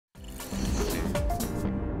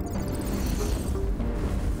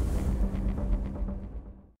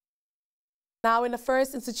Now, in the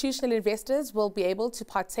first, institutional investors will be able to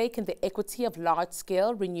partake in the equity of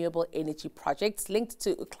large-scale renewable energy projects linked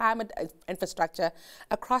to climate infrastructure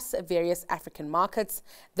across various African markets.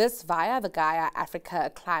 This via the Gaia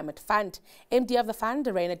Africa Climate Fund. MD of the fund,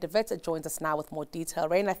 Reiner De Wit, joins us now with more detail.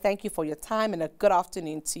 Reiner, thank you for your time and a good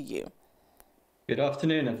afternoon to you. Good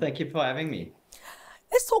afternoon, and thank you for having me.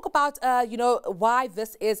 Let's talk about, why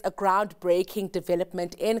this is a groundbreaking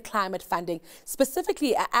development in climate funding,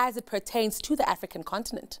 specifically as it pertains to the African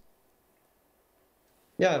continent.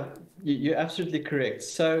 Yeah, you're absolutely correct.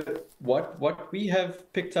 So what we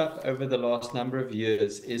have picked up over the last number of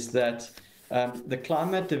years is that the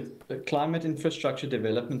climate infrastructure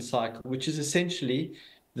development cycle, which is essentially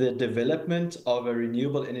the development of a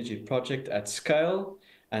renewable energy project at scale,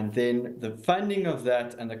 and then the funding of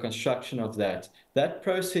that and the construction of that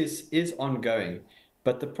process is ongoing.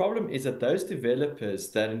 But the problem is that those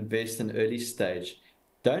developers that invest in early stage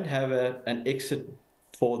don't have an exit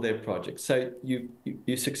for their project. So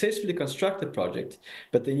you successfully construct the project,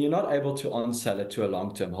 but then you're not able to on-sell it to a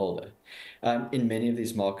long-term holder. In many of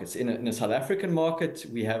these markets, in a South African market,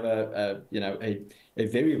 we have a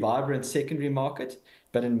very vibrant secondary market.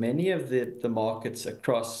 But in many of the markets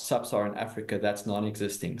across Sub-Saharan Africa, that's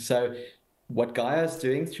non-existing. So what Gaia is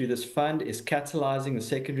doing through this fund is catalyzing the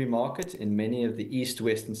secondary market in many of the East,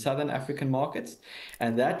 West, and Southern African markets.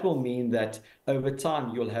 And that will mean that over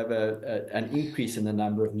time, you'll have an increase in the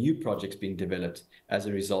number of new projects being developed as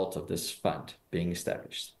a result of this fund being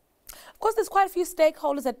established. Of course, there's quite a few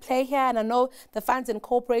stakeholders at play here, and I know the fund's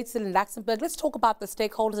incorporated in Luxembourg. Let's talk about the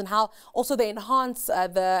stakeholders and how also they enhance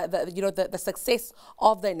the success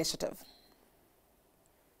of the initiative.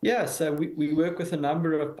 Yeah, so we work with a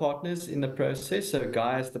number of partners in the process. So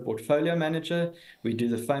Gaia is the portfolio manager. We do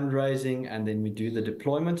the fundraising, and then we do the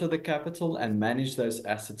deployment of the capital and manage those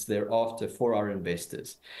assets thereafter for our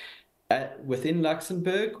investors. Within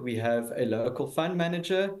Luxembourg, we have a local fund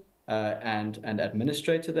manager and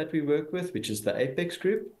administrator that we work with, which is the Apex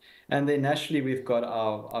Group. And then nationally, we've got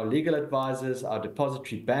our legal advisors, our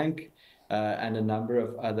depository bank, and a number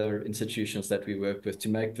of other institutions that we work with to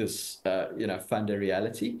make this fund a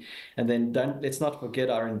reality. And then let's not forget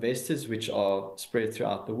our investors, which are spread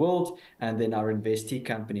throughout the world, and then our investee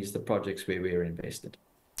companies, the projects where we are invested.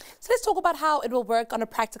 So let's talk about how it will work on a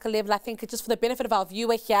practical level. I think just for the benefit of our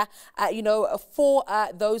viewer here, for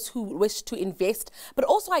those who wish to invest, but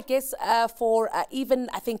also I guess for even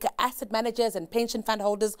I think asset managers and pension fund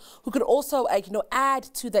holders who could also add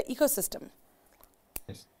to the ecosystem.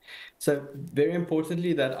 Yes. So very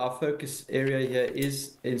importantly, that our focus area here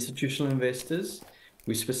is institutional investors.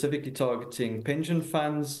 We're specifically targeting pension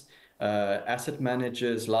funds, asset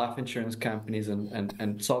managers, life insurance companies,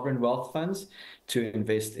 and sovereign wealth funds to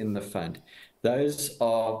invest in the fund. Those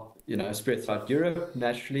are spread throughout Europe,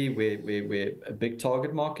 naturally, where a big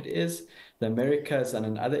target market is, the Americas and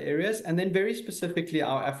in other areas, and then very specifically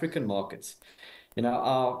our African markets.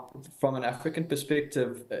 From an African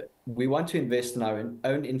perspective, we want to invest in our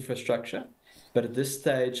own infrastructure. But at this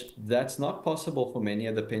stage, that's not possible for many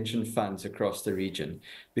of the pension funds across the region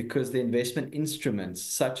because the investment instruments,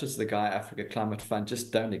 such as the Gaia Africa Climate Fund,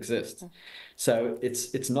 just don't exist. So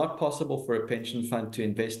it's not possible for a pension fund to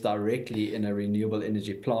invest directly in a renewable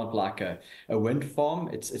energy plant like a wind farm.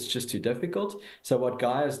 It's just too difficult. So what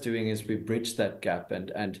Gaia is doing is we bridge that gap.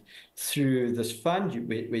 And through this fund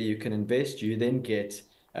where you can invest, you then get,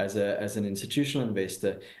 as an institutional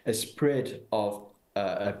investor, a spread of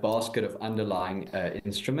a basket of underlying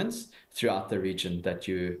instruments throughout the region that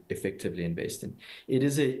you effectively invest in. It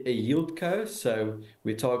is a yield co, so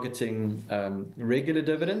we're targeting regular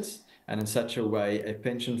dividends, and in such a way a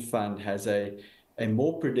pension fund has a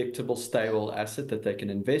more predictable, stable asset that they can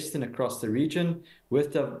invest in across the region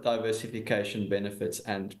with the diversification benefits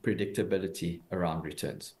and predictability around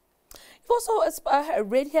returns. You've also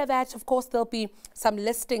read here that, of course, there'll be some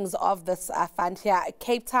listings of this fund here,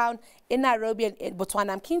 Cape Town, in Nairobi, and in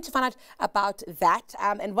Botswana. I'm keen to find out about that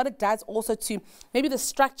and what it does also to maybe the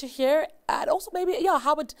structure here, and also maybe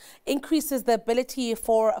how it increases the ability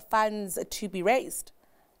for funds to be raised.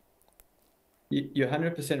 You're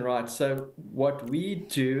 100% right. So what we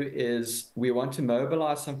do is we want to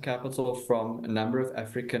mobilize some capital from a number of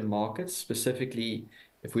African markets, specifically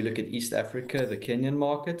if we look at East Africa, the Kenyan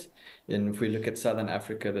market, and if we look at Southern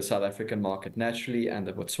Africa, the South African market naturally, and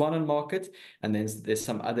the Botswanan market, and then there's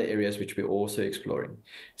some other areas which we're also exploring.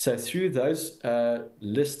 So through those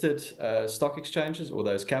listed stock exchanges or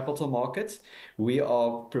those capital markets, we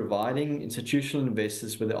are providing institutional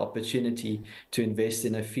investors with the opportunity to invest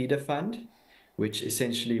in a feeder fund, which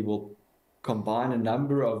essentially will combine a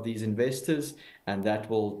number of these investors, and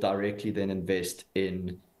that will directly then invest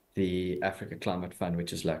in the Africa Climate Fund,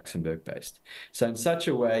 which is Luxembourg-based. So in such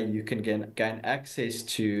a way, you can gain access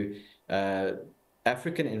to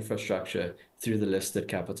African infrastructure through the listed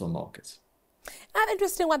capital markets. An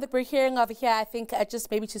interesting one that we're hearing over here, I think,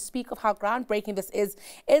 just maybe to speak of how groundbreaking this is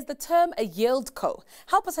the term a yield co.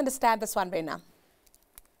 Help us understand this one, Reiner.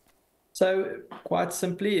 So quite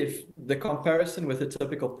simply, if the comparison with a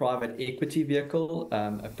typical private equity vehicle,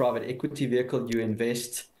 a private equity vehicle, you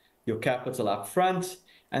invest your capital up front,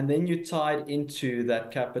 and then you tied into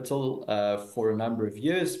that capital for a number of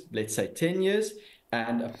years, let's say 10 years,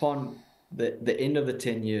 and upon the end of the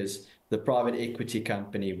 10 years, the private equity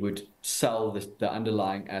company would sell the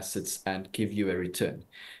underlying assets and give you a return.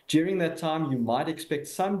 During that time, you might expect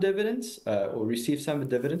some dividends or receive some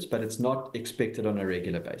dividends, but it's not expected on a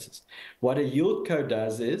regular basis. What a yield co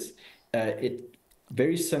does is it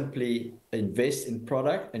very simply invests in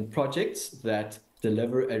projects that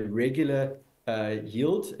deliver a regular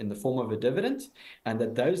yield in the form of a dividend, and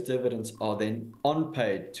that those dividends are then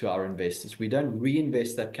on-paid to our investors. We don't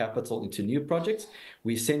reinvest that capital into new projects.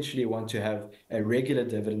 We essentially want to have a regular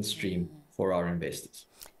dividend stream for our investors.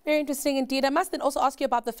 Very interesting indeed. I must then also ask you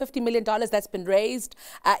about the $50 million that's been raised.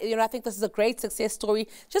 I think this is a great success story.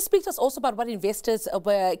 Just speak to us also about what investors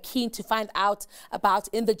were keen to find out about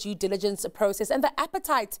in the due diligence process and the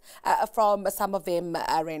appetite from some of them,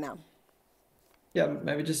 Reiner. Yeah,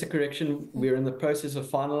 maybe just a correction. We're in the process of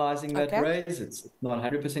finalizing that raise. It's not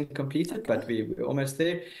 100% completed, but we're almost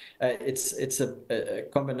there. It's a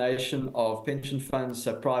combination of pension funds,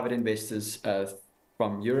 private investors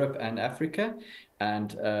from Europe and Africa.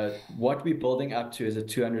 And what we're building up to is a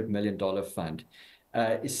 $200 million fund.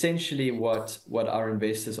 Essentially, what our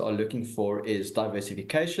investors are looking for is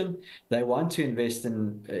diversification. They want to invest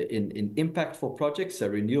in impactful projects, so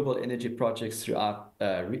renewable energy projects throughout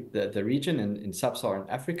the region in Sub-Saharan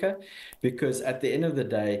Africa, because at the end of the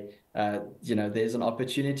day, there's an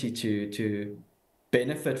opportunity to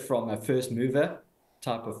benefit from a first mover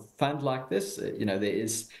type of fund like this. There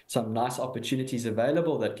is some nice opportunities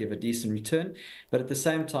available that give a decent return, but at the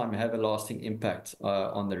same time have a lasting impact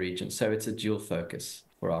on the region. So it's a dual focus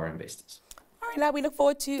for our investors. All right, now we look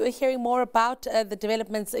forward to hearing more about the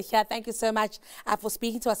developments here. Thank you so much for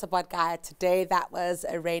speaking to us about Gaia today. That was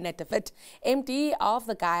Reiner De Wit, MD of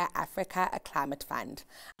the Gaia Africa Climate Fund.